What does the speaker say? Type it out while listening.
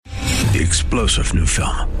The explosive new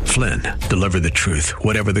film, Flynn, deliver the truth,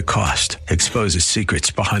 whatever the cost, exposes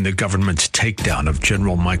secrets behind the government's takedown of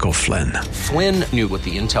General Michael Flynn. Flynn knew what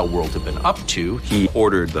the intel world had been up to. He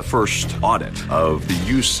ordered the first audit of the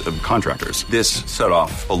use of contractors. This set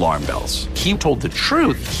off alarm bells. He told the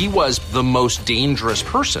truth. He was the most dangerous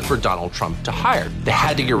person for Donald Trump to hire. They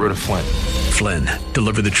had to get rid of Flynn. Flynn,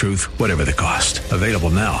 deliver the truth, whatever the cost. Available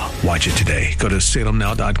now. Watch it today. Go to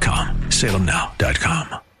salemnow.com.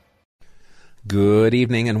 salemnow.com. Good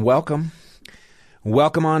evening and welcome.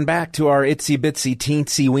 Welcome on back to our itsy bitsy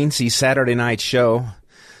teensy weensy Saturday night show.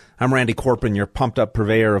 I'm Randy Corporon, your pumped up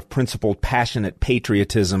purveyor of principled, passionate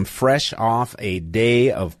patriotism, fresh off a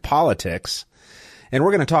day of politics. And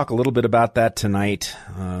we're going to talk a little bit about that tonight.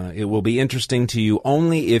 It will be interesting to you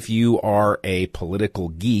only if you are a political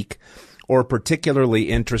geek or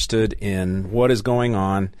particularly interested in what is going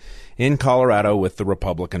on in Colorado with the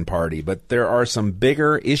Republican Party. But there are some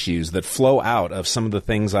bigger issues that flow out of some of the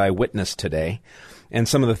things I witnessed today and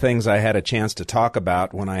some of the things I had a chance to talk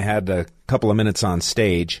about when I had a couple of minutes on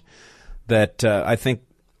stage that I think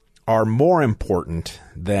are more important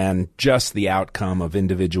than just the outcome of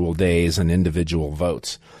individual days and individual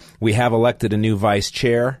votes. We have elected a new vice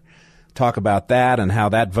chair. Talk about that and how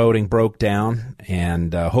that voting broke down,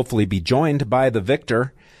 and hopefully be joined by the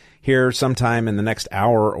victor here sometime in the next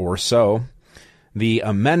hour or so. The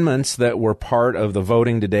amendments that were part of the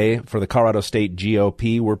voting today for the Colorado State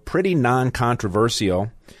GOP were pretty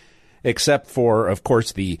non-controversial, except for, of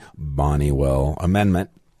course, the Bonnewell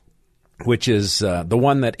Amendment, which is the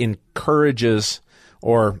one that encourages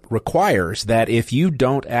or requires that if you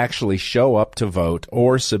don't actually show up to vote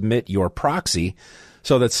or submit your proxy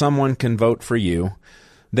so that someone can vote for you,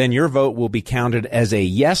 then your vote will be counted as a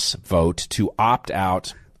yes vote to opt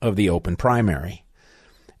out of the open primary.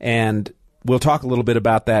 And we'll talk a little bit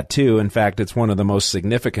about that too. In fact, it's one of the most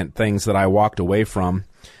significant things that I walked away from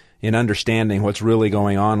in understanding what's really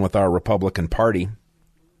going on with our Republican Party.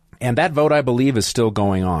 And that vote, I believe, is still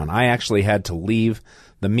going on. I actually had to leave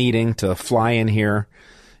the meeting to fly in here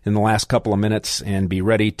in the last couple of minutes and be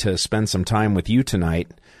ready to spend some time with you tonight.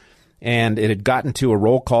 And it had gotten to a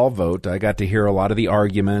roll call vote. I got to hear a lot of the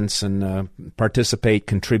arguments and participate,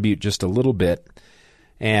 contribute just a little bit.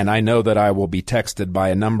 And I know that I will be texted by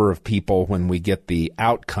a number of people when we get the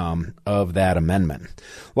outcome of that amendment.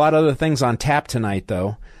 A lot of other things on tap tonight,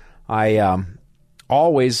 though. Alexa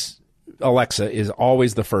is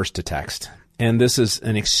always the first to text. And this is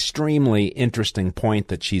an extremely interesting point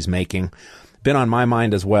that she's making. Been on my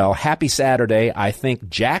mind as well. Happy Saturday. I think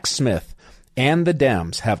Jack Smith and the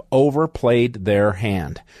Dems have overplayed their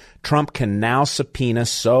hand. Trump can now subpoena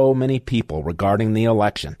so many people regarding the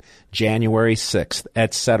election, January 6th,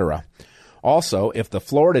 etc. Also, if the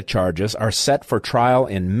Florida charges are set for trial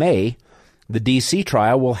in May, the D.C.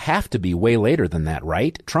 trial will have to be way later than that,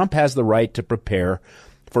 right? Trump has the right to prepare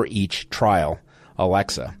for each trial.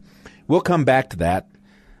 Alexa. We'll come back to that,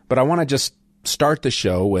 but I want to just start the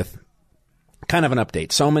show with kind of an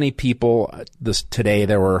update. So many people today.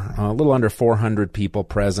 There were a little under 400 people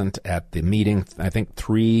present at the meeting. I think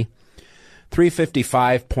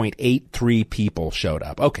 355.83 people showed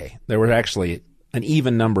up. Okay, there was actually an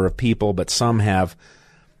even number of people, but some have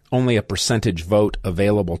only a percentage vote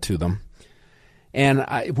available to them. And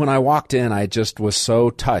when I walked in, I just was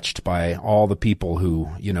so touched by all the people who,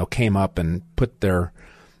 came up and put their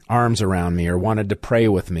arms around me or wanted to pray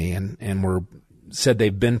with me and said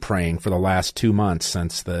they've been praying for the last 2 months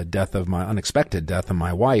since the unexpected death of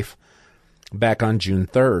my wife back on June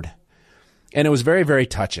 3rd. And it was very, very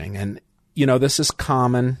touching. And, this is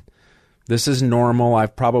common. This is normal.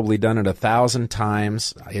 I've probably done it 1,000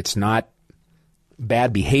 times. It's not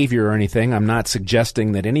bad behavior or anything. I'm not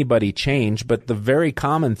suggesting that anybody change, but the very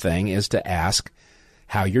common thing is to ask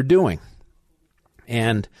how you're doing.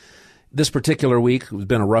 And this particular week has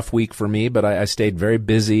been a rough week for me, but I stayed very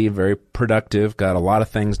busy, very productive, got a lot of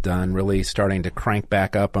things done, really starting to crank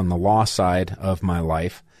back up on the law side of my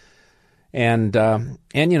life. And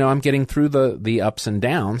I'm getting through the ups and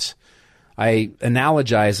downs. I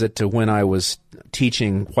analogize it to when I was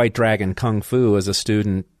teaching White Dragon Kung Fu as a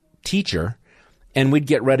student teacher, and we'd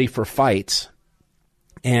get ready for fights,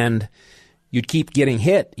 and you'd keep getting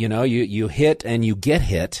hit. You hit and you get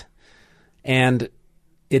hit, and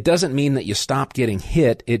it doesn't mean that you stop getting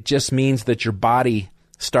hit. It just means that your body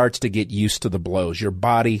starts to get used to the blows. Your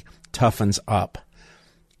body toughens up.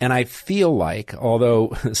 And I feel like,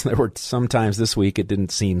 although there were sometimes this week it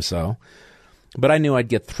didn't seem so, but I knew I'd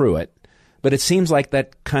get through it. But it seems like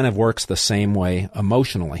that kind of works the same way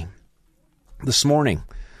emotionally. This morning,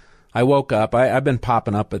 I woke up. I've been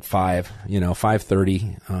popping up at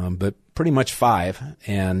 5:30, but pretty much 5.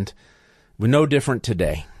 And no different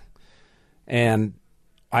today. And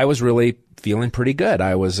I was really feeling pretty good.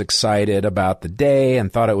 I was excited about the day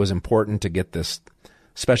and thought it was important to get this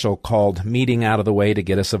special called meeting out of the way to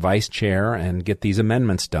get us a vice chair and get these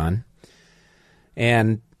amendments done.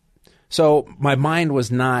 And so my mind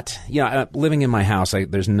was not, living in my house,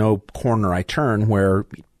 there's no corner I turn where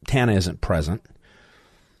Tana isn't present.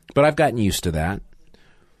 But I've gotten used to that.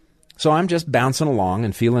 So I'm just bouncing along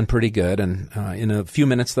and feeling pretty good. And in a few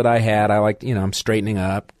minutes that I had, I'm straightening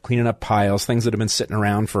up, cleaning up piles, things that have been sitting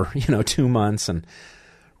around for, 2 months. And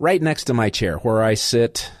right next to my chair where I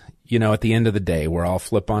sit, at the end of the day, where I'll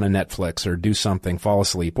flip on a Netflix or do something, fall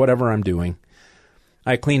asleep, whatever I'm doing,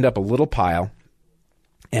 I cleaned up a little pile.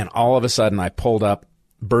 And all of a sudden, I pulled up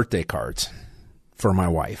birthday cards for my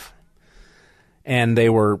wife. And they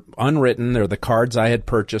were unwritten. They're the cards I had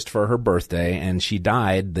purchased for her birthday, and she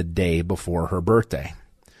died the day before her birthday.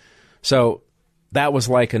 So that was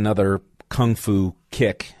like another kung fu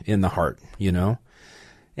kick in the heart,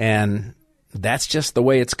 And that's just the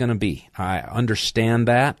way it's going to be. I understand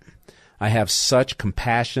that. I have such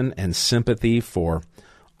compassion and sympathy for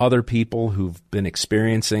other people who've been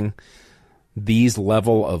experiencing these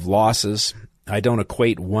level of losses. I don't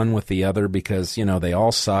equate one with the other because, they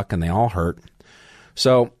all suck and they all hurt.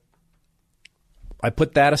 So I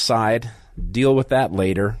put that aside, deal with that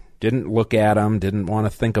later, didn't look at them, didn't want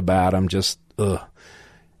to think about them, just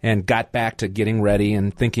and got back to getting ready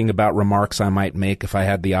and thinking about remarks I might make if I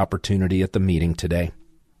had the opportunity at the meeting today.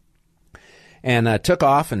 And took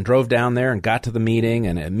off and drove down there and got to the meeting,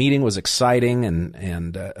 and the meeting was exciting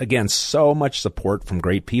and again, so much support from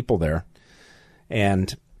great people there.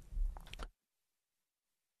 And,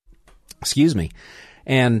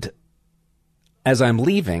 and as I'm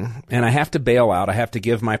leaving, and I have to bail out, I have to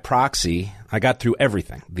give my proxy, I got through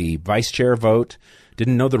everything. The vice chair vote,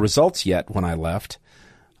 didn't know the results yet when I left,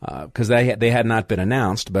 because they had not been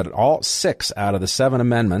announced, but all 6 out of the 7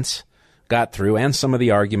 amendments got through, and some of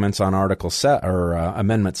the arguments on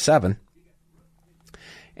Amendment 7.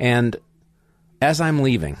 And as I'm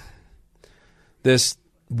leaving, this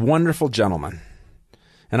wonderful gentleman,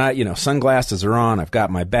 and sunglasses are on. I've got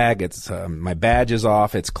my bag. My badge is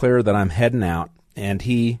off. It's clear that I'm heading out. And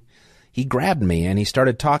he grabbed me and he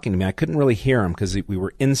started talking to me. I couldn't really hear him because we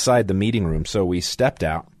were inside the meeting room. So we stepped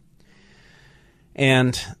out,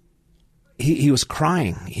 and he was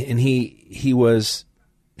crying, and he was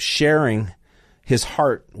sharing his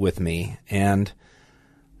heart with me, and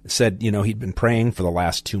said, he'd been praying for the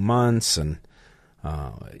last 2 months, and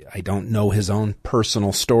I don't know his own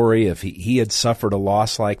personal story, if he had suffered a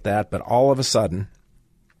loss like that, but all of a sudden,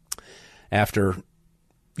 after,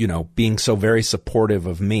 being so very supportive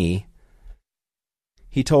of me,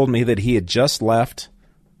 he told me that he had just left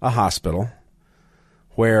a hospital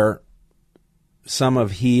where some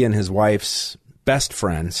of he and his wife's best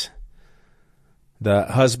friends, the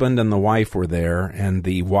husband and the wife were there, and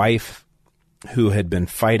the wife, who had been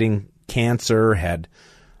fighting cancer, had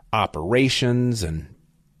operations and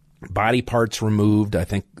body parts removed. I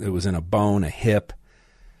think it was in a bone, a hip.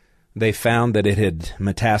 They found that it had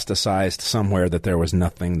metastasized somewhere that there was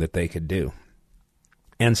nothing that they could do.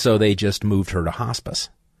 And so they just moved her to hospice.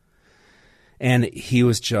 And he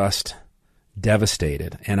was just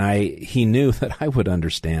devastated. And he knew that I would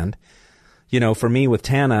understand. For me with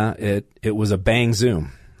Tana, it was a bang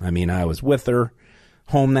zoom. I mean, I was with her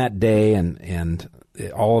home that day, and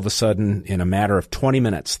all of a sudden, in a matter of 20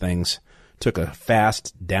 minutes, things took a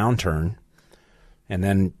fast downturn. And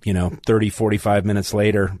then, 30, 45 minutes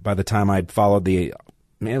later, by the time I'd followed it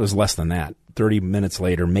was less than that, 30 minutes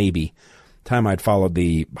later, maybe, time I'd followed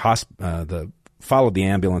the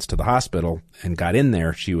ambulance to the hospital and got in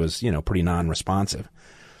there, she was, pretty non-responsive.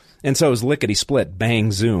 And so it was lickety-split,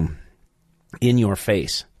 bang, zoom, in your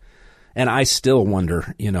face. And I still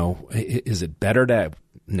wonder, is it better to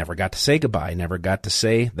never got to say goodbye, never got to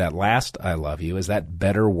say that last I love you? Is that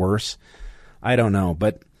better, worse? I don't know.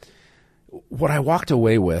 But what I walked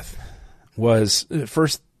away with was,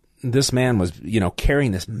 first, this man was,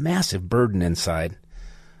 carrying this massive burden inside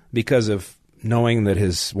because of knowing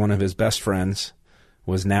that one of his best friends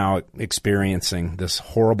was now experiencing this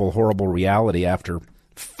horrible, horrible reality after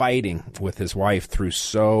fighting with his wife through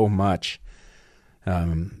so much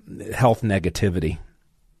health negativity.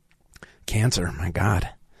 Cancer, my God.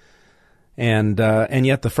 And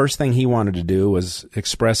yet the first thing he wanted to do was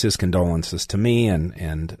express his condolences to me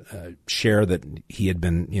and share that he had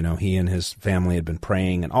been, he and his family had been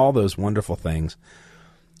praying and all those wonderful things.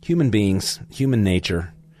 Human beings, human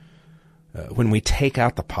nature, when we take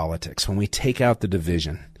out the politics, when we take out the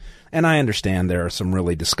division, and I understand there are some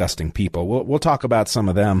really disgusting people. We'll talk about some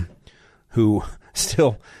of them who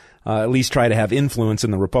still at least try to have influence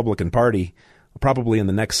in the Republican Party, probably in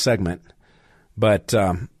the next segment. But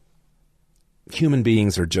human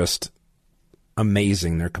beings are just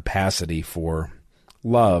amazing, their capacity for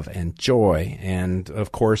love and joy and,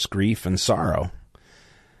 of course, grief and sorrow.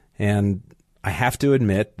 And I have to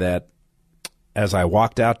admit that as I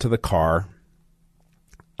walked out to the car,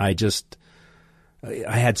 I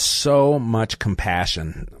had so much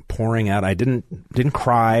compassion pouring out. I didn't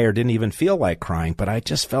cry or didn't even feel like crying, but I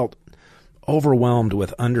just felt overwhelmed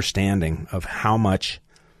with understanding of how much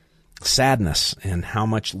sadness and how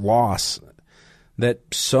much loss that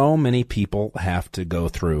so many people have to go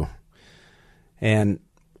through. And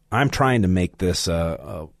I'm trying to make this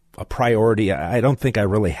a priority. I don't think I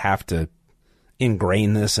really have to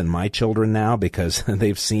ingrain this in my children now, because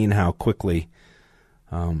they've seen how quickly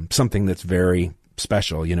something that's very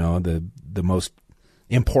special, the most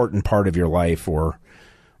important part of your life, or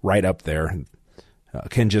right up there,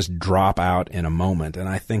 can just drop out in a moment. And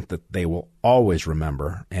I think that they will always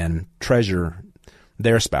remember and treasure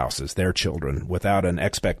their spouses, their children, without an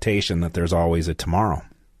expectation that there's always a tomorrow.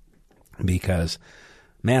 Because,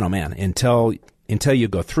 man, oh man, until you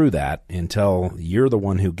go through that, until you're the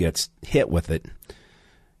one who gets hit with it,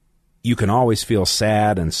 you can always feel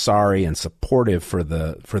sad and sorry and supportive for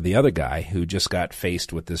the other guy who just got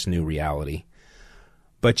faced with this new reality.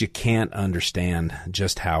 But you can't understand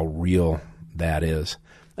just how real that is.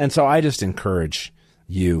 And so I just encourage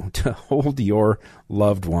you to hold your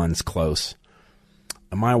loved ones close.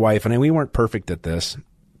 My wife and I, we weren't perfect at this.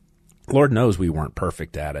 Lord knows we weren't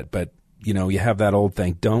perfect at it. But, you have that old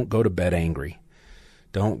thing, don't go to bed angry.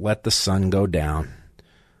 Don't let the sun go down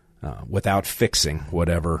without fixing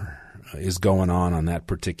whatever is going on that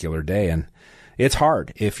particular day. And it's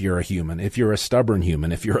hard if you're a human, if you're a stubborn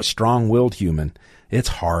human, if you're a strong-willed human. It's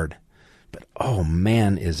hard. But, oh,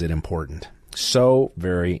 man, is it important. So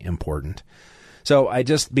very important. So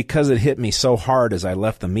because it hit me so hard as I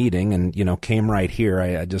left the meeting and, came right here,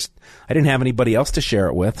 I didn't have anybody else to share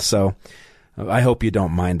it with. So I hope you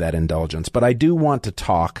don't mind that indulgence. But I do want to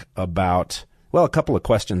talk about, a couple of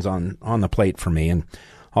questions on the plate for me, and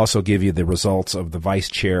also give you the results of the vice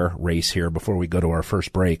chair race here before we go to our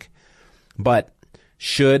first break. But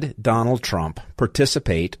should Donald Trump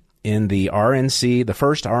participate in the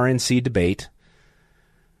first RNC debate?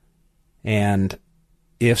 And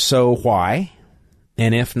if so, why?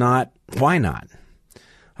 And if not, why not?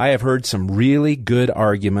 I have heard some really good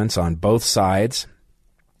arguments on both sides.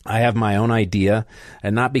 I have my own idea,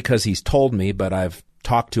 and not because he's told me, but I've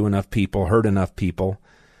talked to enough people, heard enough people.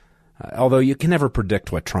 Although you can never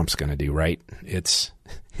predict what Trump's going to do, right?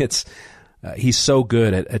 He's so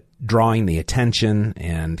good at drawing the attention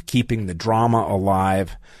and keeping the drama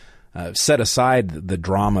alive. Set aside the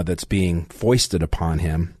drama that's being foisted upon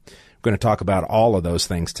him. We're going to talk about all of those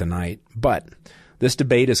things tonight. But this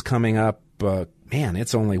debate is coming up,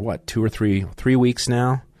 it's only, 2 or 3 weeks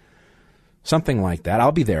now? Something like that.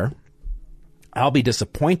 I'll be there. I'll be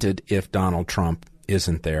disappointed if Donald Trump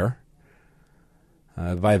isn't there.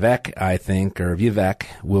 Vivek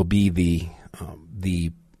will be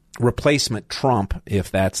the replacement Trump if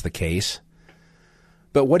that's the case.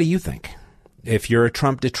 But what do you think? If you're a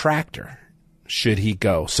Trump detractor, should he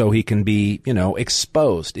go so he can be,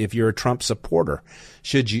 exposed? If you're a Trump supporter,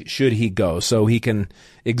 should he go so he can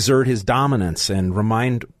exert his dominance and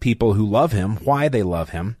remind people who love him why they love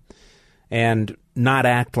him, and not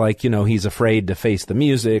act like, he's afraid to face the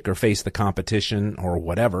music or face the competition or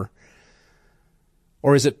whatever?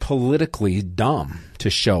 Or is it politically dumb to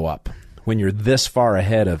show up when you're this far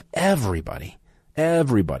ahead of everybody,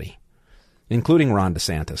 including Ron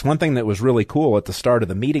DeSantis? One thing that was really cool at the start of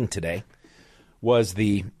the meeting today was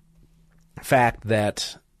the fact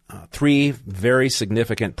that 3 very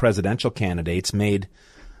significant presidential candidates made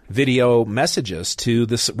video messages to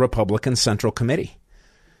the Republican Central Committee.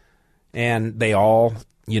 And they all,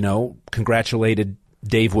 congratulated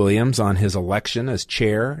Dave Williams on his election as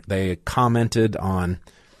chair. They commented on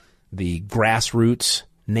the grassroots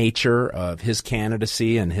nature of his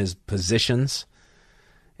candidacy and his positions.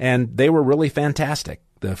 And they were really fantastic.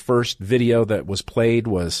 The first video that was played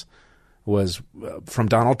was from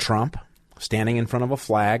Donald Trump standing in front of a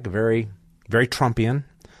flag, very, very Trumpian,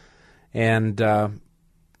 and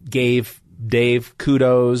gave Dave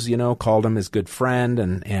kudos, called him his good friend,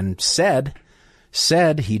 and said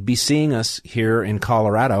he'd be seeing us here in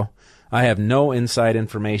Colorado. I have no inside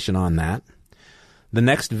information on that. The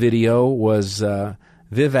next video was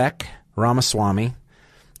Vivek Ramaswamy,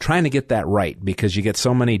 trying to get that right because you get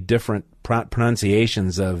so many different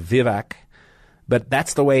pronunciations of Vivek, but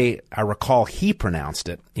that's the way I recall he pronounced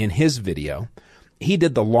it in his video. he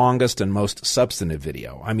did the longest and most substantive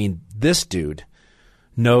video. I mean, this dude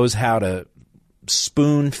knows how to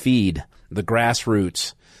spoon feed the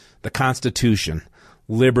grassroots, the Constitution,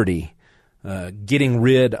 liberty, getting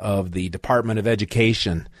rid of the Department of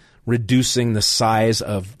Education, reducing the size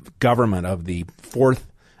of government, of the Fourth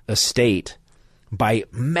Estate by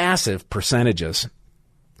massive percentages,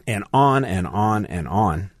 and on and on and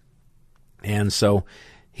on. And so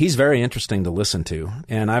he's very interesting to listen to.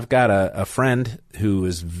 And I've got a friend who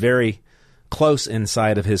is very close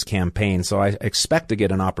inside of his campaign, so I expect to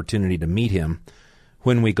get an opportunity to meet him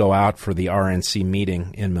when we go out for the RNC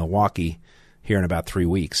meeting in Milwaukee here in about 3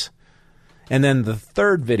 weeks. And then the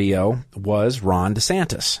third video was Ron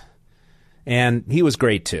DeSantis. And he was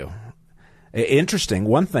great, too. Interesting.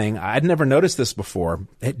 One thing, I'd never noticed this before.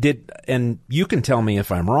 And you can tell me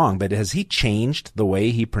if I'm wrong, but has he changed the way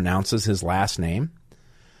he pronounces his last name?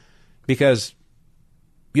 Because,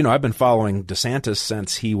 I've been following DeSantis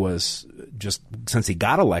since he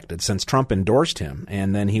got elected, since Trump endorsed him.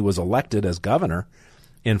 And then he was elected as governor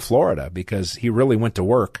in Florida because he really went to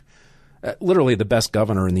work. Literally the best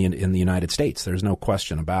governor in the United States. There's no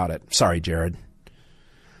question about it. Sorry, Jared.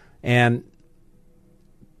 And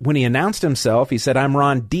when he announced himself, he said, "I'm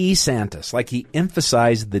Ron DeSantis." Like he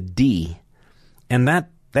emphasized the D. And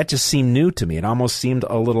that just seemed new to me. It almost seemed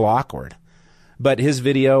a little awkward. But his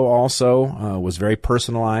video also was very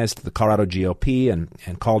personalized to the Colorado GOP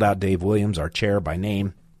and called out Dave Williams, our chair, by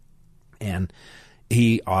name. And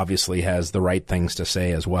he obviously has the right things to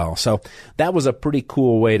say as well. So that was a pretty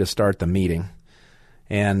cool way to start the meeting.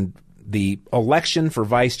 And the election for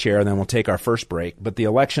vice chair, and then we'll take our first break, but the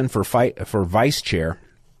election for vice chair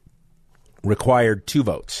required 2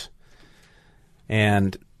 votes.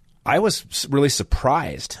 And I was really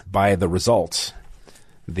surprised by the results.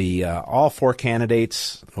 All 4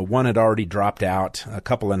 candidates, one had already dropped out a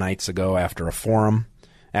couple of nights ago after a forum.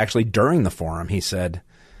 Actually, during the forum, he said,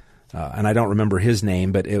 and I don't remember his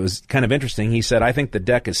name, but it was kind of interesting. He said, "I think the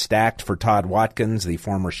deck is stacked for Todd Watkins, the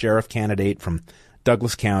former sheriff candidate from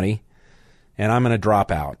Douglas County, and I'm going to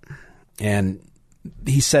drop out." And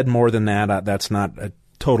he said more than that. That's not a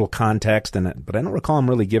total context, but I don't recall him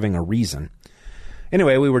really giving a reason.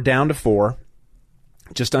 Anyway, we were down to 4,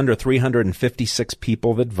 just under 356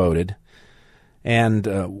 people that voted. And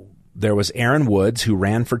there was Aaron Woods, who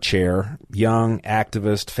ran for chair, young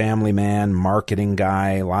activist, family man, marketing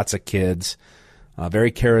guy, lots of kids,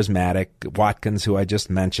 very charismatic. Watkins, who I just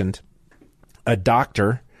mentioned. A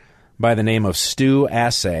doctor by the name of Stu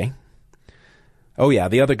Assay. Oh, yeah,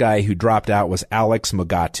 the other guy who dropped out was Alex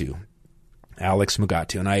Mugatu.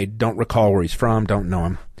 And I don't recall where he's from, don't know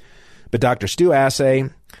him. But Dr. Stu Assay,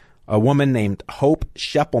 a woman named Hope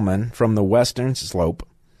Scheppelman from the Western Slope,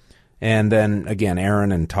 and then, again,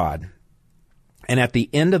 Aaron and Todd. And at the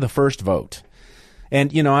end of the first vote,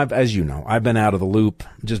 and, I've been out of the loop,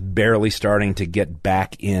 just barely starting to get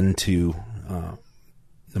back into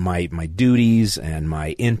my duties and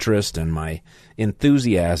my interest and my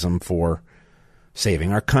enthusiasm for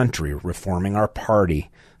saving our country, reforming our party,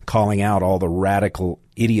 calling out all the radical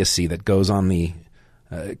idiocy that goes on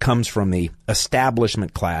comes from the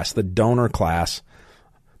establishment class, the donor class,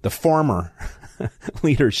 the former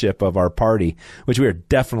leadership of our party, which we are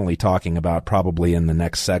definitely talking about probably in the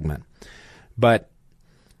next segment. But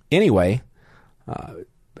anyway,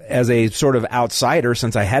 as a sort of outsider,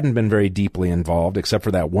 since I hadn't been very deeply involved, except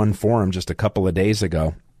for that one forum just a couple of days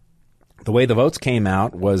ago, the way the votes came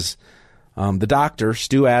out was the doctor,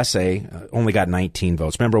 Stu Assay, only got 19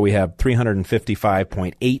 votes. Remember, we have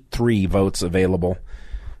 355.83 votes available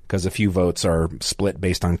because a few votes are split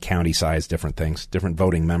based on county size, different things, different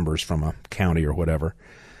voting members from a county or whatever.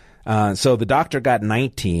 So the doctor got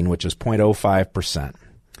 19, which is 0.05%.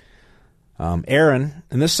 Aaron,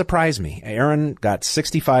 and this surprised me, Aaron got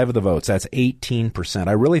 65 of the votes. That's 18%.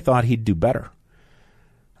 I really thought he'd do better,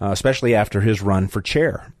 especially after his run for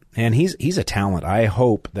chair. And he's a talent. I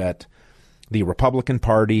hope that the Republican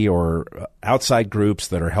Party or outside groups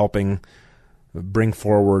that are helping bring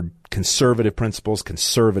forward conservative principles,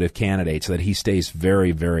 conservative candidates, that he stays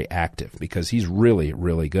very, very active because he's really,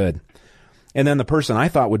 really good. And then the person I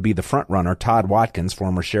thought would be the front runner, Todd Watkins,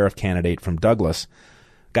 former sheriff candidate from Douglas,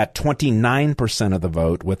 got 29% of the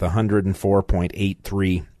vote with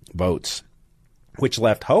 104.83 votes, which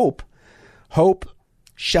left Hope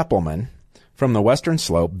Scheppelman from the Western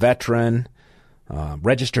Slope, veteran,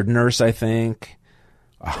 registered nurse, I think,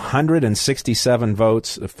 167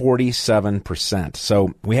 votes, 47%.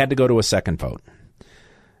 So we had to go to a second vote.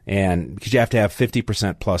 And because you have to have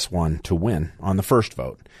 50% plus 1 to win on the first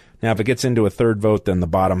vote. Now, if it gets into a third vote, then the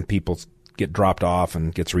bottom people get dropped off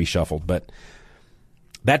and gets reshuffled. But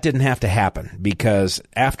that didn't have to happen, because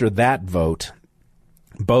after that vote,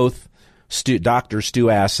 both Dr. Stu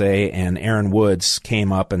Assay and Aaron Woods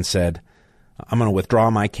came up and said, I'm going to withdraw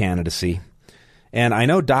my candidacy. And I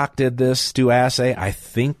know Doc did this, Stu Assay. I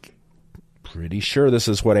think, pretty sure this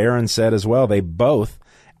is what Aaron said as well. They both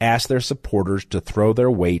asked their supporters to throw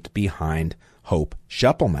their weight behind Hope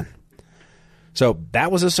Scheppelman. So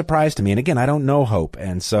that was a surprise to me. And again, I don't know Hope.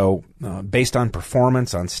 And so based on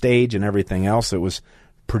performance on stage and everything else, it was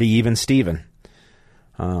pretty even Steven.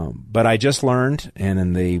 But I just learned,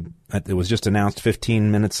 and it was just announced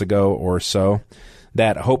 15 minutes ago or so,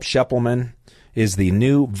 that Hope Scheppelman is the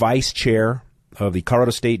new vice chair of the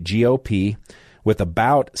Colorado State GOP with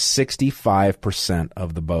about 65%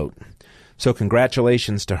 of the vote. So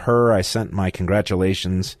congratulations to her. I sent my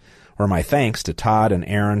congratulations or my thanks to Todd and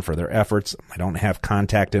Aaron for their efforts. I don't have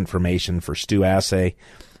contact information for Stu Assay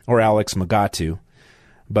or Alex Magatu.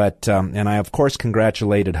 But, and I, of course,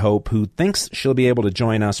 congratulated Hope, who thinks she'll be able to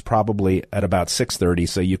join us probably at about 6:30,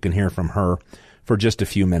 so you can hear from her for just a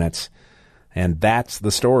few minutes. And that's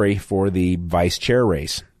the story for the vice chair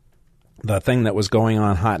race. The thing that was going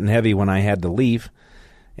on hot and heavy when I had to leave,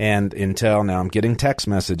 and until now I'm getting text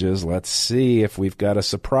messages. Let's see if we've got a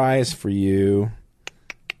surprise for you.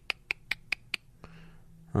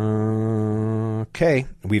 Okay,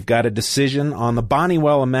 we've got a decision on the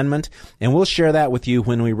Bonnewell Amendment, and we'll share that with you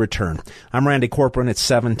when we return. I'm Randy Corporon at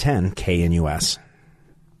 710 KNUS.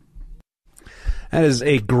 That is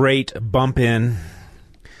a great bump in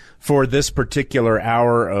for this particular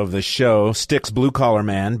hour of the show, Styx Blue Collar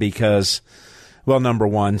Man, because, well, number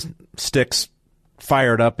one, Styx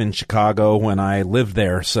fired up in Chicago when I lived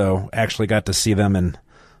there, so actually got to see them in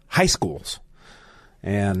high schools,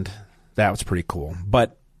 and that was pretty cool.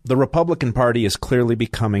 But the Republican Party is clearly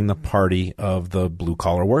becoming the party of the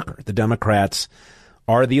blue-collar worker. The Democrats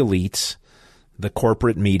are the elites, the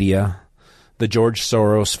corporate media, the George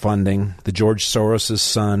Soros funding, the George Soros'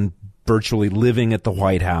 son virtually living at the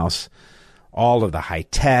White House, all of the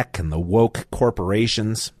high-tech and the woke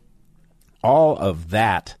corporations. All of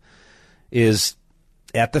that is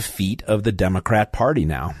at the feet of the Democrat Party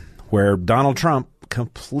now, where Donald Trump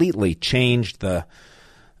completely changed the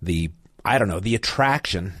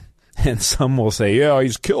attraction, and some will say, yeah,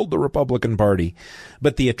 he's killed the Republican Party,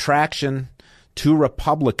 but the attraction to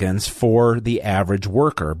Republicans for the average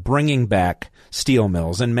worker, bringing back steel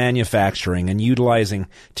mills and manufacturing and utilizing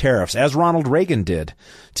tariffs, as Ronald Reagan did,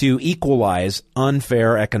 to equalize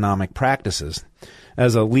unfair economic practices.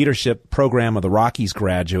 As a leadership program of the Rockies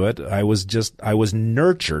graduate, I was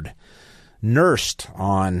nursed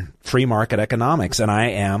on free market economics, and I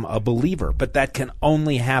am a believer. But that can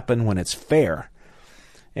only happen when it's fair.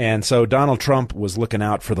 And so Donald Trump was looking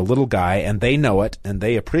out for the little guy, and they know it, and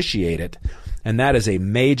they appreciate it. And that is a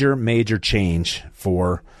major, major change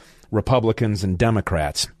for Republicans and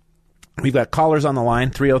Democrats. We've got callers on the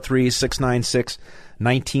line,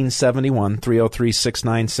 303-696-1971,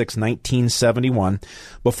 303-696-1971.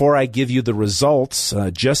 Before I give you the results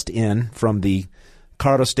just in from the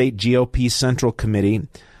Colorado State GOP Central Committee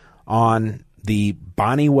on the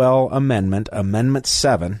Bonnewell Amendment, Amendment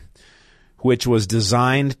 7, which was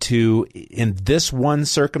designed to, in this one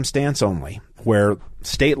circumstance only, where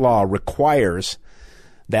state law requires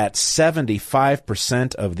that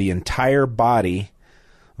 75% of the entire body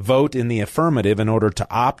vote in the affirmative in order to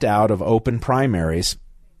opt out of open primaries,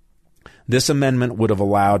 this amendment would have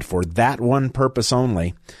allowed for that one purpose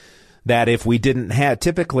only, that if we didn't have,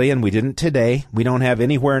 typically, and we didn't today, we don't have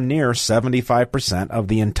anywhere near 75% of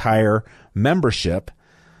the entire membership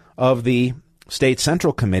of the State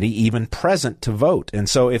Central Committee even present to vote. And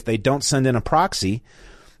so if they don't send in a proxy,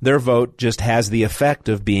 their vote just has the effect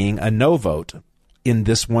of being a no vote in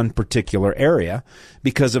this one particular area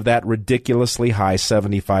because of that ridiculously high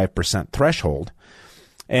 75% threshold.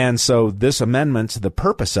 And so this amendment, the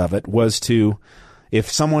purpose of it was to,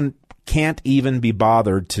 if someone can't even be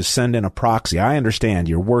bothered to send in a proxy, I understand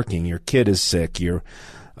you're working, your kid is sick, you're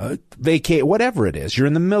whatever it is, you're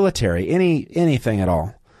in the military, anything at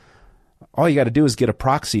all you got to do is get a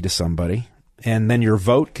proxy to somebody, and then your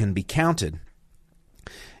vote can be counted.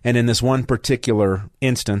 And in this one particular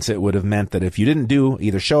instance, it would have meant that if you didn't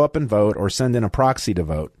either show up and vote or send in a proxy to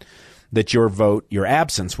vote, that your vote, your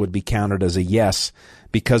absence would be counted as a yes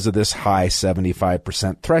because of this high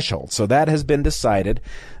 75% threshold. So that has been decided.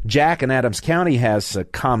 Jack in Adams County has a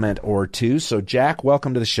comment or two. So Jack,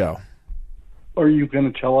 welcome to the show. Are you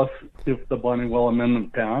going to tell us if the Bonnewell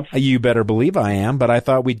Amendment passed? You better believe I am, but I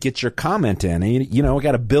thought we'd get your comment in. We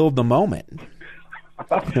got to build the moment.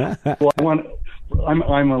 Well,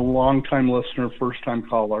 I'm a long-time listener, first-time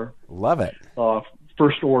caller. Love it.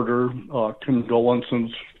 first order, condolences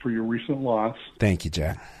for your recent loss. Thank you,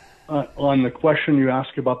 Jack. On the question you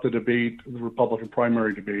asked about the debate, the Republican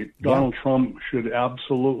primary debate, Donald Trump should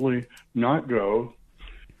absolutely not go.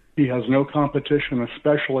 He has no competition,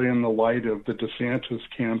 especially in the light of the DeSantis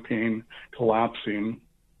campaign collapsing.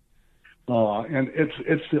 And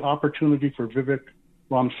it's the opportunity for Vivek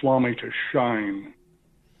Ramaswamy to shine.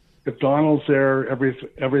 If Donald's there,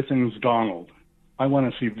 everything's Donald. I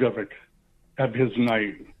want to see Vivek have his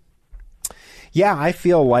night. Yeah, I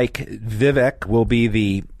feel like Vivek will be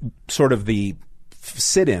the sort of the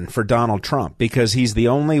sit-in for Donald Trump because he's the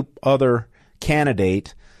only other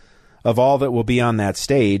candidate of all that will be on that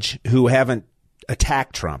stage who haven't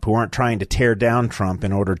attacked Trump, who aren't trying to tear down Trump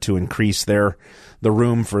in order to increase the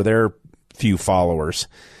room for their few followers.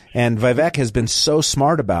 And Vivek has been so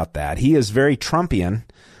smart about that. He is very Trumpian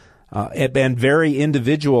and very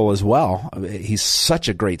individual as well. He's such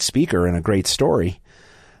a great speaker and a great story.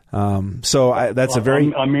 That's a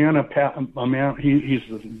very a man. He's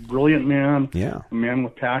a brilliant man. Yeah, a man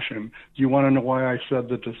with passion. Do you want to know why I said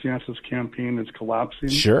the DeSantis campaign is collapsing?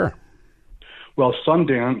 Sure. Well,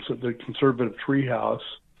 Sundance at the conservative treehouse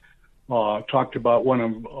talked about one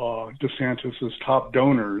of DeSantis's top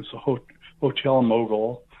donors, a hotel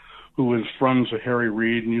mogul, who was friends with Harry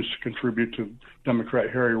Reid and used to contribute to Democrat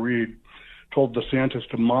Harry Reid. Told DeSantis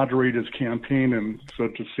to moderate his campaign, and so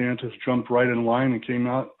DeSantis jumped right in line and came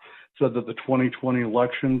out, said that the 2020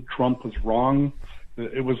 election, Trump was wrong.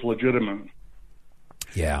 It was legitimate.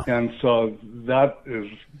 Yeah. And so that is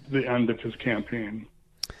the end of his campaign.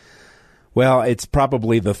 Well, it's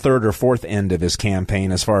probably the third or fourth end of his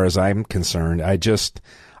campaign as far as I'm concerned. I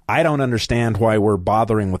don't understand why we're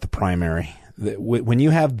bothering with the primary. When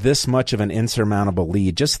you have this much of an insurmountable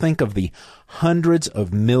lead, just think of the hundreds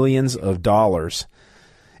of millions of dollars.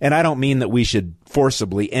 And I don't mean that we should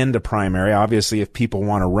forcibly end a primary. Obviously, if people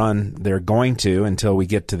want to run, they're going to until we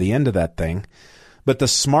get to the end of that thing. But the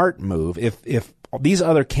smart move, if these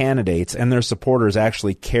other candidates and their supporters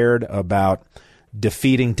actually cared about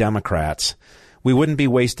defeating Democrats, we wouldn't be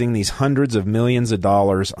wasting these hundreds of millions of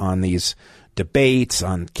dollars on these debates,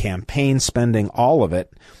 on campaign spending, all of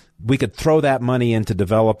it. We could throw that money into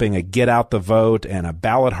developing a get out the vote and a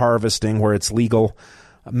ballot harvesting where it's legal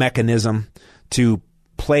mechanism to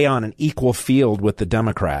play on an equal field with the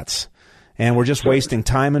Democrats. And we're just wasting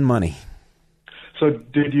time and money. So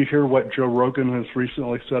did you hear what Joe Rogan has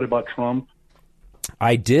recently said about Trump?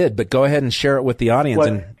 I did, but go ahead and share it with the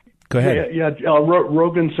audience. Go ahead. Yeah,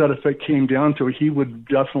 Rogan said if it came down to it, he would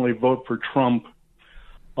definitely vote for Trump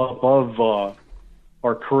above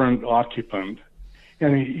our current occupant.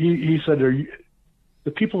 And he said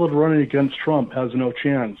the people that are running against Trump has no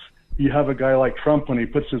chance. You have a guy like Trump, when he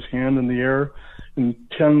puts his hand in the air and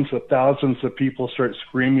tens of thousands of people start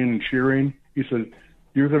screaming and cheering, he said,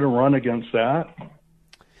 you're going to run against that?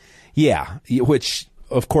 Yeah, which,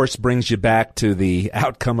 of course, brings you back to the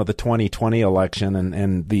outcome of the 2020 election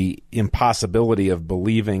and the impossibility of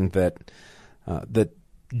believing that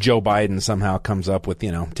Joe Biden somehow comes up with,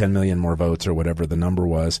 10 million more votes or whatever the number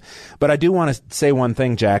was. But I do want to say one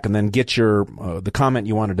thing, Jack, and then get your the comment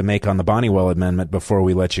you wanted to make on the Bonnewell Amendment before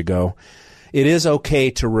we let you go. It is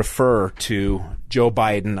okay to refer to Joe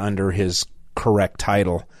Biden under his correct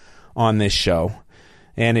title on this show.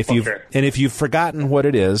 And if you've forgotten what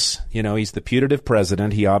it is, he's the putative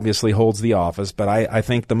president. He obviously holds the office, but I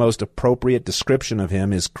think the most appropriate description of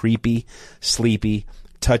him is creepy, sleepy,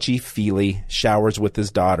 touchy-feely, showers with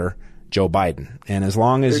his daughter, Joe Biden. And as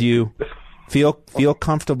long as you feel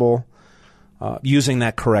comfortable using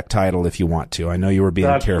that correct title if you want to. I know you were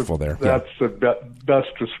being careful there. That's the best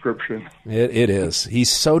description. It is.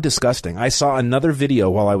 He's so disgusting. I saw another video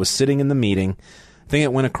while I was sitting in the meeting. I think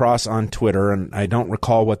it went across on Twitter, and I don't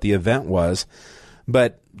recall what the event was,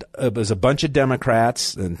 but it was a bunch of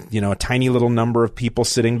Democrats and, a tiny little number of people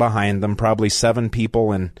sitting behind them, probably 7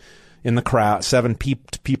 people in the crowd, 7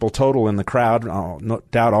 people total in the crowd, no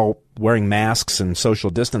doubt all wearing masks and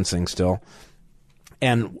social distancing still.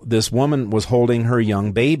 And this woman was holding her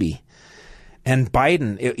young baby. And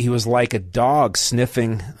Biden, he was like a dog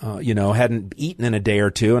sniffing, hadn't eaten in a day or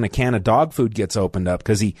two, and a can of dog food gets opened up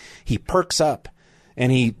because he perks up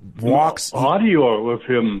and he walks. Audio of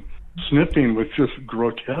him sniffing was just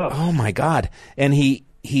grotesque. Oh, my God. And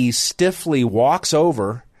he stiffly walks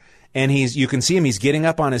over, and you can see him, he's getting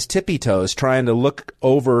up on his tippy toes, trying to look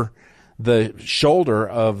over the shoulder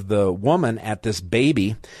of the woman at this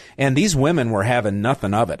baby. And these women were having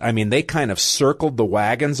nothing of it. I mean, they kind of circled the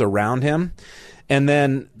wagons around him. And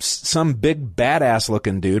then some big badass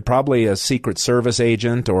looking dude, probably a Secret Service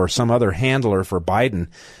agent or some other handler for Biden,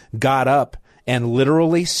 got up and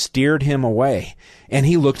literally steered him away. And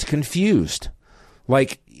he looked confused.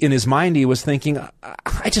 Like, in his mind, he was thinking,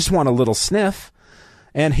 I just want a little sniff.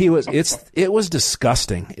 And it was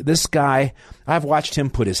disgusting. This guy, I've watched him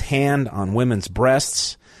put his hand on women's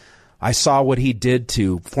breasts. I saw what he did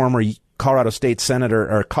to former Colorado State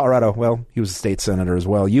Senator, or Colorado, well, he was a state senator as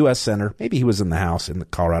well, U.S. Senator. Maybe he was in the House in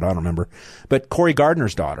Colorado, I don't remember. But Cory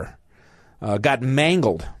Gardner's daughter got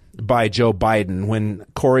mangled by Joe Biden when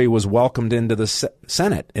Cory was welcomed into the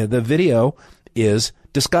Senate. The video is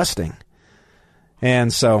disgusting.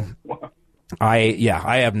 And so I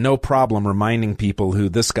have no problem reminding people who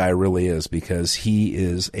this guy really is, because he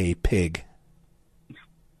is a pig.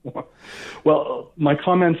 Well, my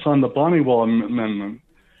comments on the Bonnewell Amendment,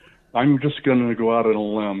 I'm just going to go out on a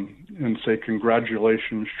limb and say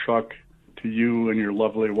congratulations, Chuck, to you and your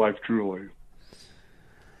lovely wife, Julie.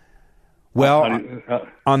 Well,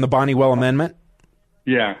 on the Bonnewell Amendment?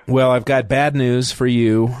 Yeah. Well, I've got bad news for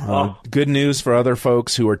you. Good news for other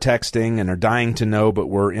folks who are texting and are dying to know but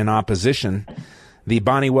were in opposition. The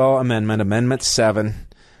Bonnewell Amendment, Amendment 7,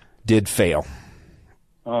 did fail.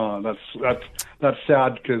 That's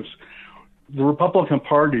sad, because the Republican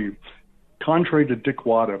Party, contrary to Dick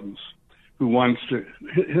Wadhams, who wants to,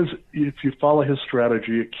 if you follow his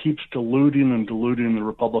strategy, it keeps diluting and diluting the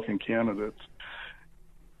Republican candidates.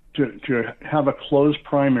 To have a closed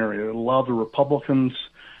primary, allow the Republicans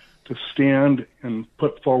to stand and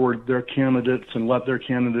put forward their candidates and let their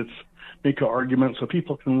candidates make an argument so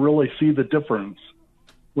people can really see the difference.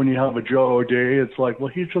 When you have a Joe O'Dea, it's like, well,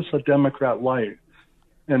 he's just a Democrat light.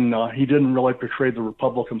 And he didn't really portray the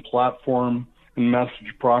Republican platform and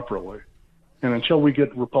message properly. And until we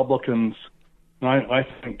get Republicans, and I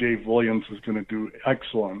think Dave Williams is going to do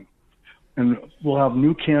excellent. And we'll have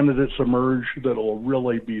new candidates emerge that will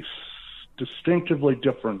really be distinctively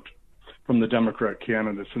different from the Democrat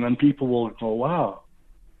candidates. And then people will go, wow,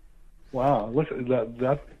 look at that.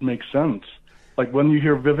 That makes sense. Like when you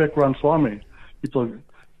hear Vivek Ramaswamy, people go,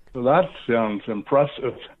 well, that sounds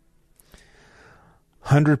impressive.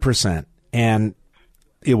 100%. And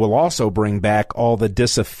it will also bring back all the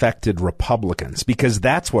disaffected Republicans, because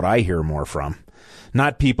that's what I hear more from.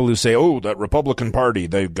 Not people who say, oh, that Republican Party,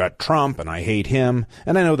 they've got Trump and I hate him.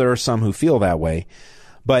 And I know there are some who feel that way.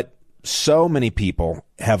 But so many people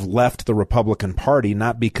have left the Republican Party,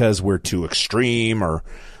 not because we're too extreme or,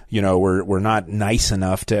 we're not nice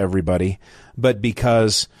enough to everybody, but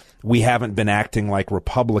because we haven't been acting like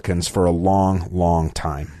Republicans for a long, long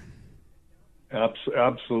time.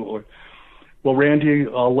 Absolutely. Well, Randy,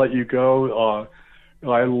 I'll let you go.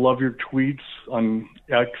 I love your tweets on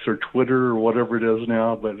X or Twitter or whatever it is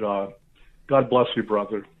now, but God bless you,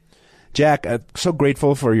 brother. Jack, so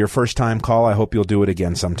grateful for your first-time call. I hope you'll do it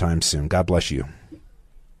again sometime soon. God bless you.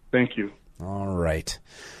 Thank you. All right.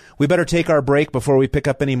 We better take our break before we pick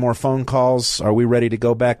up any more phone calls. Are we ready to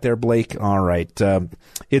go back there, Blake? All right.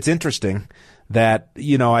 It's interesting that,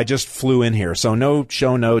 I just flew in here. So no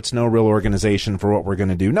show notes, no real organization for what we're going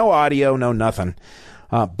to do. No audio, no nothing.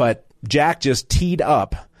 But Jack just teed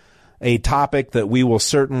up a topic that we will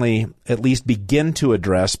certainly at least begin to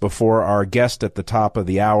address before our guest at the top of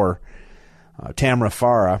the hour, Tamara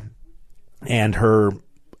Farah, and her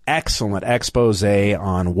excellent expose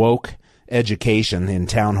on woke education in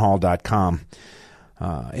townhall.com.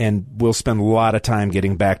 And we'll spend a lot of time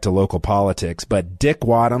getting back to local politics. But Dick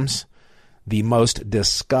Wadhams, the most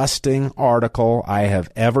disgusting article I have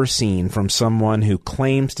ever seen from someone who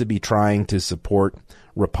claims to be trying to support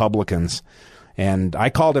Republicans. And I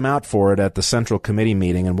called him out for it at the Central Committee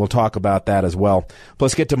meeting, and we'll talk about that as well.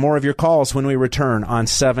 Let's get to more of your calls when we return on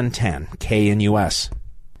 710 KNUS.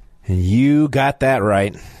 And you got that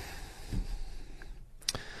right.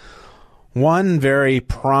 One very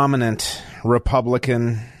prominent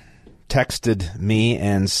Republican texted me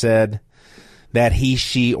and said that he,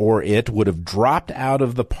 she, or it would have dropped out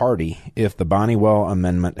of the party if the Bonnewell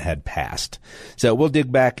Amendment had passed. So we'll dig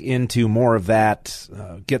back into more of that,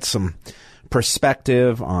 get some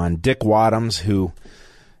perspective on Dick Wadhams, who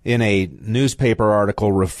in a newspaper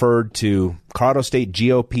article referred to Colorado State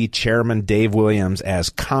GOP Chairman Dave Williams as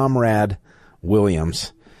Comrade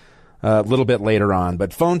Williams a little bit later on.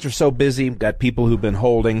 But phones are so busy, got people who've been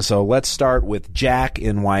holding, so let's start with Jack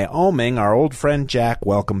in Wyoming. Our old friend Jack,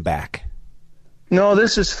 welcome back. No,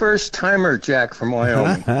 this is first-timer Jack from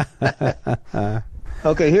Wyoming.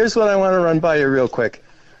 Okay, here's what I want to run by you real quick.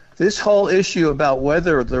 This whole issue about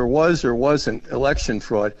whether there was or wasn't election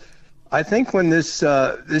fraud, I think when this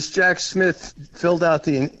Jack Smith filled out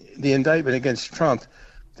the indictment against Trump,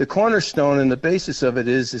 the cornerstone and the basis of it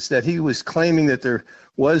is that he was claiming that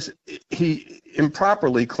he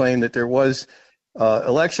improperly claimed that there was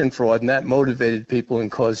election fraud, and that motivated people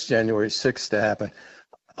and caused January 6th to happen.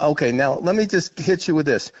 Okay, now let me just hit you with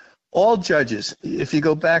this. All judges, if you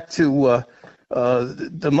go back to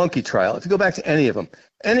the monkey trial, if you go back to any of them,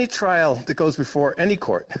 any trial that goes before any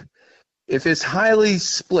court, if it's highly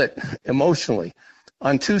split emotionally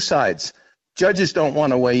on two sides, judges don't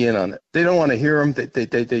want to weigh in on it. They don't want to hear them.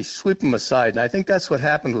 They sweep them aside. And I think that's what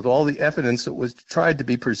happened with all the evidence that was tried to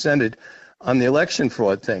be presented on the election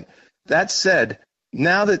fraud thing. That said,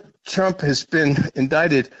 now that Trump has been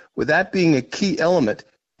indicted, with that being a key element,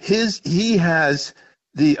 he has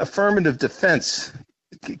the affirmative defense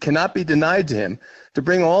cannot be denied to him to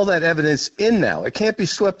bring all that evidence in now. It can't be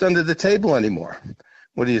swept under the table anymore.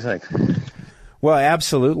 What do you think? Well,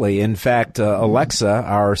 absolutely. In fact, Alexa,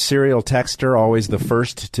 our serial texter, always the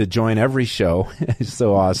first to join every show, is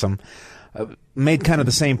so awesome, made kind of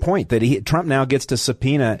the same point that Trump now gets to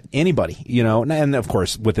subpoena anybody, and of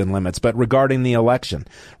course within limits, but regarding the election,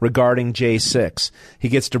 regarding J6, he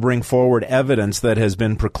gets to bring forward evidence that has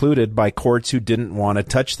been precluded by courts who didn't want to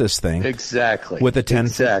touch this thing. Exactly. With a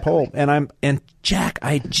 10-foot pole. And Jack,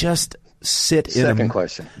 I just sit in second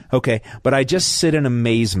question. Okay, but I just sit in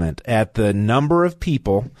amazement at the number of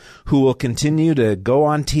people who will continue to go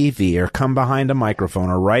on TV or come behind a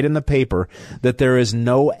microphone or write in the paper that there is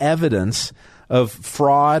no evidence of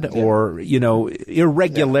fraud or,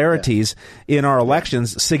 irregularities in our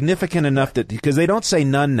elections significant enough that, because they don't say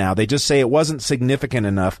none now, they just say it wasn't significant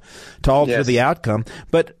enough to alter the outcome.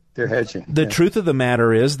 But they're hedging. The truth of the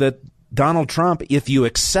matter is that Donald Trump, if you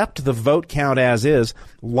accept the vote count as is,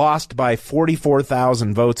 lost by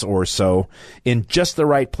 44,000 votes or so in just the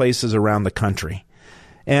right places around the country.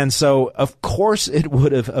 And so, of course, it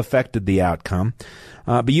would have affected the outcome.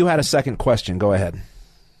 But you had a second question. Go ahead.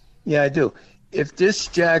 Yeah, I do. If this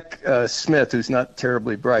Jack Smith, who's not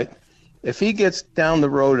terribly bright, if he gets down the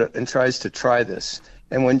road and tries to try this,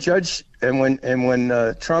 and when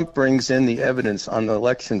Trump brings in the evidence on the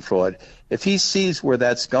election fraud, if he sees where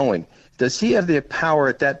that's going, does he have the power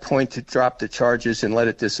at that point to drop the charges and let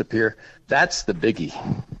it disappear? That's the biggie.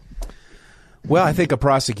 Well, I think a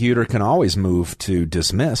prosecutor can always move to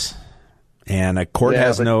dismiss, and the court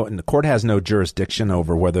has no jurisdiction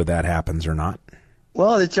over whether that happens or not.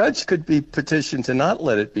 Well, the judge could be petitioned to not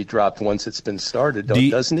let it be dropped once it's been started,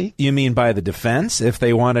 doesn't he? You mean by the defense, if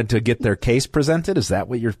they wanted to get their case presented? Is that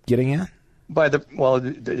what you're getting at?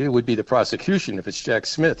 It would be the prosecution. If it's Jack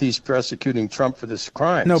Smith, he's prosecuting Trump for this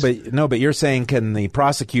crime. No, but you're saying can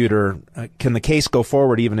the case go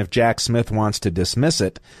forward even if Jack Smith wants to dismiss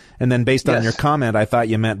it? And then based on your comment, I thought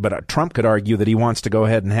you meant, but Trump could argue that he wants to go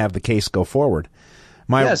ahead and have the case go forward.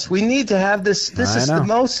 Yes, we need to have this. This is the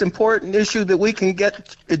most important issue that we can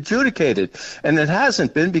get adjudicated, and it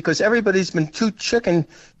hasn't been because everybody's been too chicken.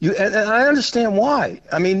 And I understand why.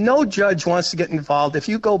 I mean, no judge wants to get involved. If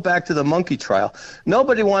you go back to the monkey trial,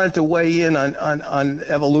 nobody wanted to weigh in on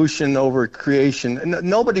evolution over creation.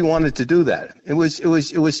 Nobody wanted to do that. It was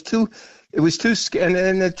too. It was too scary,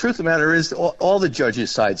 and the truth of the matter is, all the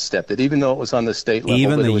judges sidestepped it, even though it was on the state level.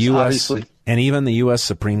 Even the U.S.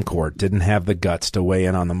 Supreme Court didn't have the guts to weigh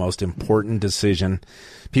in on the most important decision.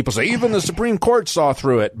 People say even the Supreme Court saw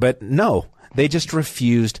through it, but no, they just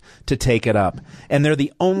refused to take it up. And they're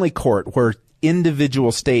the only court where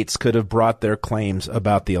individual states could have brought their claims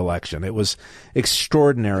about the election. It was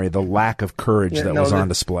extraordinary, the lack of courage that was on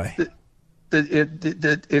display.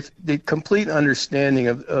 The complete understanding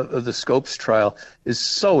of the Scopes trial is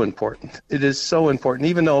so important. It is so important,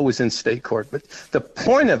 even though it was in state court. But the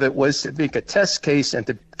point of it was to make a test case and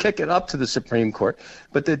to kick it up to the Supreme Court.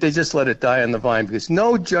 But they just let it die on the vine because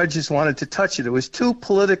no judges wanted to touch it. It was too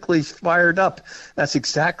politically fired up. That's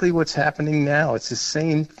exactly what's happening now. It's the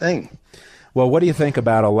same thing. Well, what do you think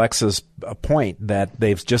about Alexa's point that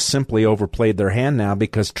they've just simply overplayed their hand now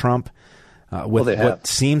because Trump – with what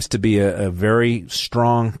seems to be a very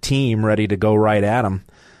strong team ready to go right at him,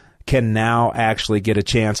 can now actually get a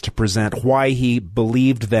chance to present why he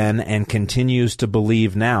believed then and continues to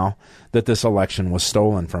believe now that this election was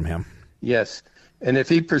stolen from him. Yes. And if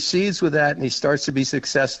he proceeds with that and he starts to be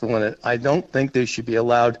successful in it, I don't think they should be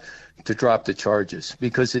allowed to drop the charges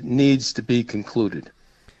because it needs to be concluded.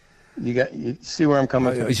 You see where I'm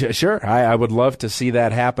coming from? Sure, I would love to see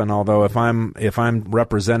that happen. Although if I'm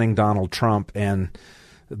representing Donald Trump and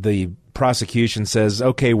the prosecution says,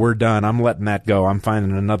 "Okay, we're done," I'm letting that go. I'm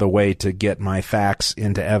finding another way to get my facts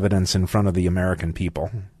into evidence in front of the American people.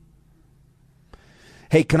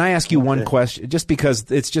 Hey, can I ask you one question? Just because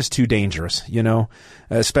it's just too dangerous,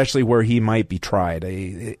 especially where he might be tried.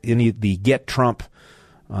 The Get Trump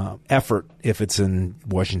effort, if it's in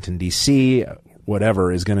Washington D.C.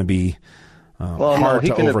 whatever, is going to be hard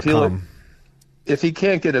to overcome. if he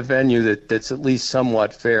can't get a venue that's at least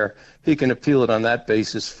somewhat fair, he can appeal it on that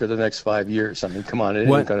basis for the next 5 years. I mean, come on,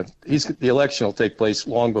 the election will take place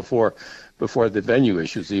long before the venue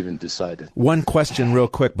issue is even decided. One question real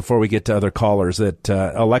quick before we get to other callers that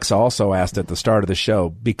Alexa also asked at the start of the show.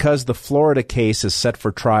 Because the Florida case is set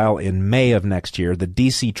for trial in May of next year, the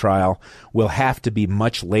D.C. trial will have to be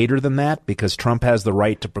much later than that because Trump has the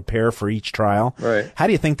right to prepare for each trial. Right. How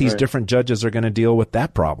do you think these different judges are going to deal with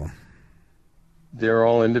that problem? They're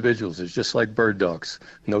all individuals. It's just like bird dogs.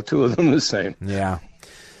 No two of them the same. Yeah.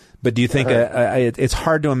 But do you think it's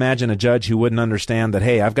hard to imagine a judge who wouldn't understand that,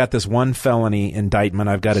 hey, I've got this one felony indictment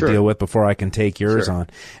I've got to deal with before I can take yours on?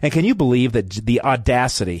 And can you believe that the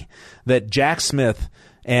audacity that Jack Smith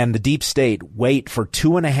and the deep state wait for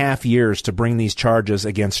 2.5 years to bring these charges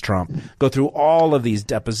against Trump, go through all of these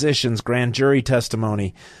depositions, grand jury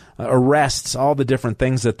testimony, arrests, all the different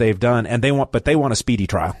things that they've done, and they want a speedy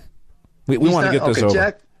trial. We want to get this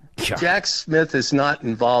over. Jack Smith is not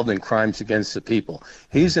involved in crimes against the people.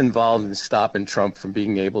 He's involved in stopping Trump from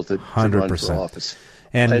being able to run for office.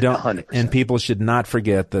 And people should not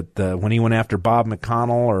forget that when he went after Bob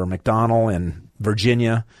McDonnell in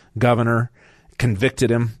Virginia, governor,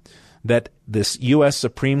 convicted him, that this U.S.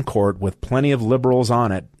 Supreme Court, with plenty of liberals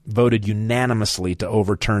on it, voted unanimously to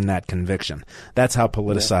overturn that conviction. That's how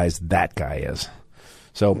politicized that guy is.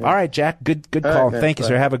 So, all right, Jack, good call. Thank you,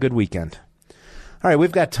 sir. Have a good weekend. All right,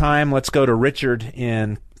 we've got time. Let's go to Richard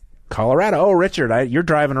in Colorado. Oh, Richard, you're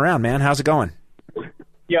driving around, man. How's it going?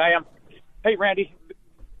 Yeah, I am. Hey, Randy.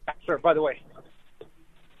 Sir, by the way,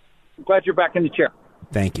 I'm glad you're back in the chair.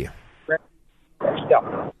 Thank you. Yeah.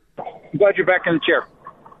 I'm glad you're back in the chair.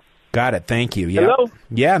 Got it. Thank you. Yeah. Hello?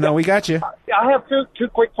 Yeah, no, we got you. I have two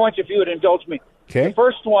quick points if you would indulge me. Okay. The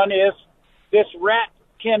first one is this rat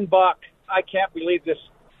Ken Buck. I can't believe this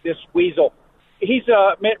weasel. He's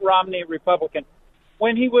a Mitt Romney Republican.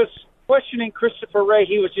 When he was questioning Christopher Wray,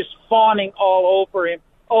 he was just fawning all over him.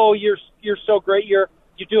 Oh, you're so great. You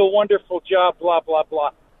do a wonderful job, blah, blah, blah.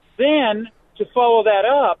 Then, to follow that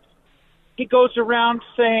up, he goes around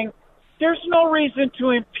saying, there's no reason to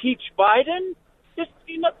impeach Biden.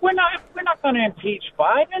 We're not going to impeach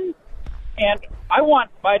Biden. And I want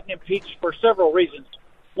Biden impeached for several reasons.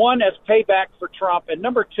 One, as payback for Trump. And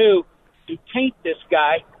number two, to taint this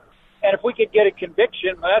guy. And if we could get a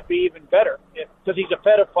conviction, that'd be even better, because he's a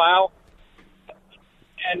pedophile.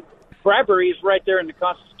 And bribery is right there in the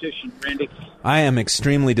Constitution, Randy. I am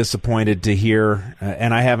extremely disappointed to hear,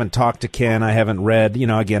 and I haven't talked to Ken, I haven't read,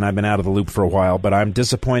 again, I've been out of the loop for a while, but I'm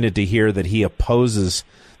disappointed to hear that he opposes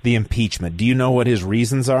the impeachment. Do you know what his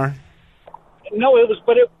reasons are? No, it was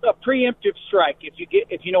a preemptive strike,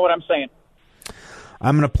 if you know what I'm saying.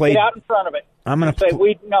 I'm going to play... Get out in front of it. I'm going to say,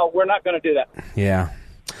 we're not going to do that. Yeah.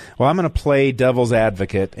 Well, I'm going to play devil's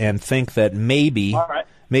advocate and think that maybe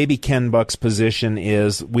Ken Buck's position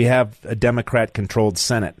is we have a Democrat-controlled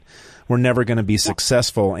Senate. We're never going to be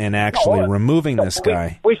successful in actually removing this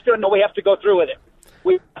guy. We still know we have to go through with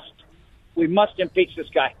it. We must impeach this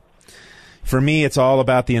guy. For me, it's all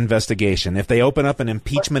about the investigation. If they open up an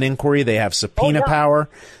impeachment inquiry, they have subpoena power.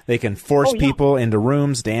 They can force people into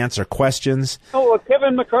rooms to answer questions.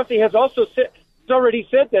 Kevin McCarthy has also already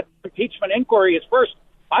said that impeachment inquiry is first.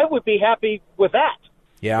 I would be happy with that.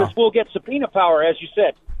 Yeah. Because we'll get subpoena power, as you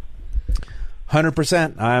said.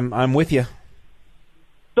 100%. I'm with you.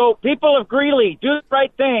 So, people of Greeley, do the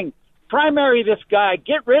right thing. Primary this guy.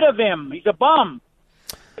 Get rid of him. He's a bum.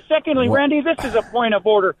 Secondly, Randy, this is a point of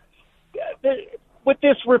order. With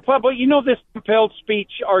this Republic, this compelled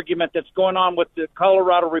speech argument that's going on with the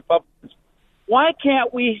Colorado Republicans. Why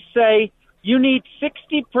can't we say you need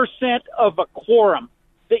 60% of a quorum?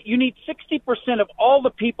 That you need 60% of all the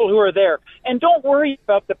people who are there. And don't worry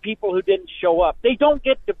about the people who didn't show up. They don't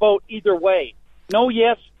get to vote either way. No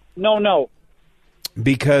yes, no no.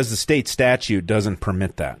 Because the state statute doesn't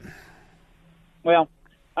permit that. Well,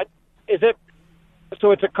 is it?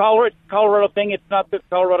 So it's a Colorado thing? It's not the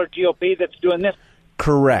Colorado GOP that's doing this?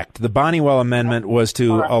 Correct. The Bonnewell Amendment was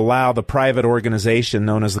to allow the private organization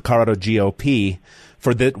known as the Colorado GOP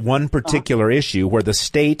for that one particular issue where the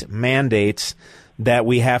state mandates that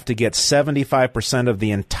we have to get 75% of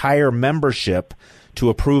the entire membership to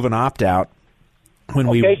approve an opt-out when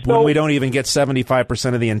we don't even get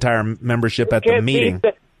 75% of the entire membership at the meeting.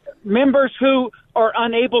 The members who are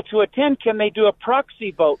unable to attend, can they do a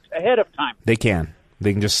proxy vote ahead of time? They can.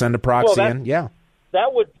 They can just send a proxy in. Yeah.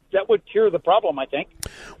 That would cure the problem, I think.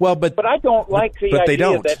 Well, but I don't like the idea they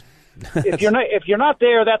don't. that if you're not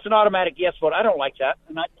there, that's an automatic yes vote. I don't like that,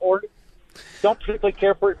 or don't particularly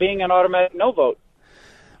care for it being an automatic no vote.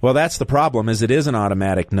 Well, that's the problem, is it is an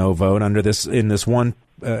automatic no vote in this one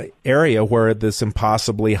area where this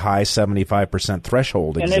impossibly high 75%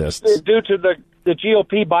 threshold exists. And it's due to the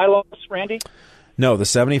GOP bylaws, Randy? No, the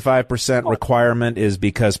 75% requirement is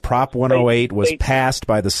because Prop 108 was passed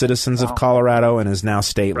by the citizens of Colorado and is now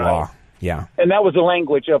state law. Yeah. And that was the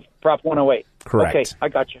language of Prop 108. Correct. Okay, I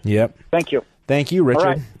got you. Yep. Thank you. Thank you, Richard.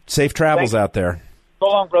 All right. Safe travels out there. So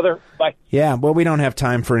long, brother. Bye. Yeah, well, we don't have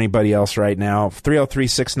time for anybody else right now.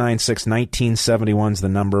 303-696-1971 is the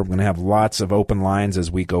number. We're going to have lots of open lines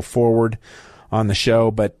as we go forward on the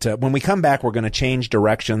show. But when we come back, we're going to change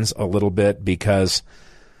directions a little bit because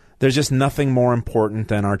there's just nothing more important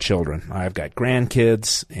than our children. I've got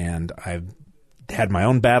grandkids, and I've had my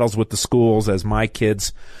own battles with the schools as my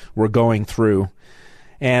kids were going through.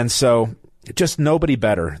 And so just nobody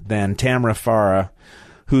better than Tamara Farah,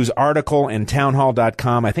 whose article in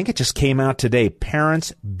townhall.com, I think it just came out today,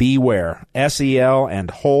 Parents Beware, SEL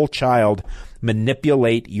and Whole Child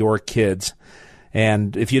Manipulate Your Kids.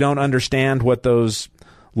 And if you don't understand what those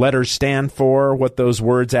letters stand for, what those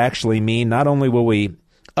words actually mean, not only will we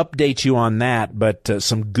update you on that, but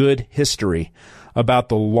some good history about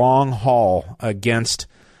the long haul against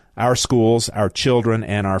our schools, our children,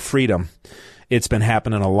 and our freedom. It's been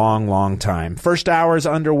happening a long, long time. First hour is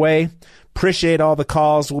underway. Appreciate all the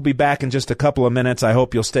calls. We'll be back in just a couple of minutes. I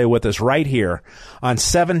hope you'll stay with us right here on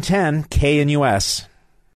 710 KNUS.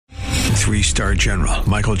 3-star General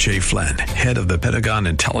Michael J. Flynn, head of the Pentagon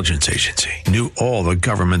Intelligence Agency, knew all the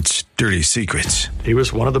government's dirty secrets. He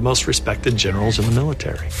was one of the most respected generals in the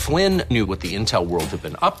military. Flynn knew what the intel world had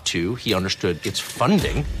been up to. He understood its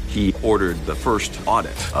funding. He ordered the first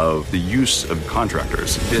audit of the use of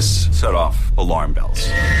contractors. This set off alarm bells.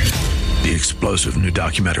 The explosive new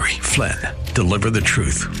documentary, Flynn, Deliver the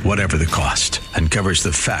Truth, Whatever the Cost, uncovers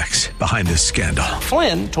the facts behind this scandal.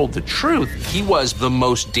 Flynn told the truth. He was the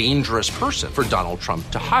most dangerous person for Donald Trump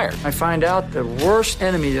to hire. I find out the worst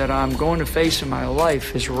enemy that I'm going to face in my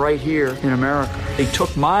life is right here in America. They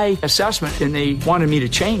took my assessment and they wanted me to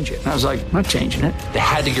change it. And I was like, I'm not changing it. They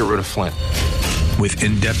had to get rid of Flynn. With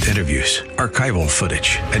in-depth interviews, archival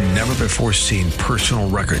footage, and never-before-seen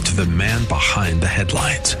personal records of the man behind the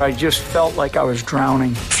headlines. I just felt like I was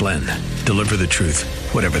drowning. Flynn, Deliver the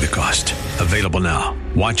Truth, Whatever the Cost. Available now.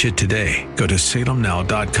 Watch it today. Go to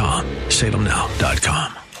salemnow.com.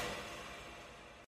 salemnow.com.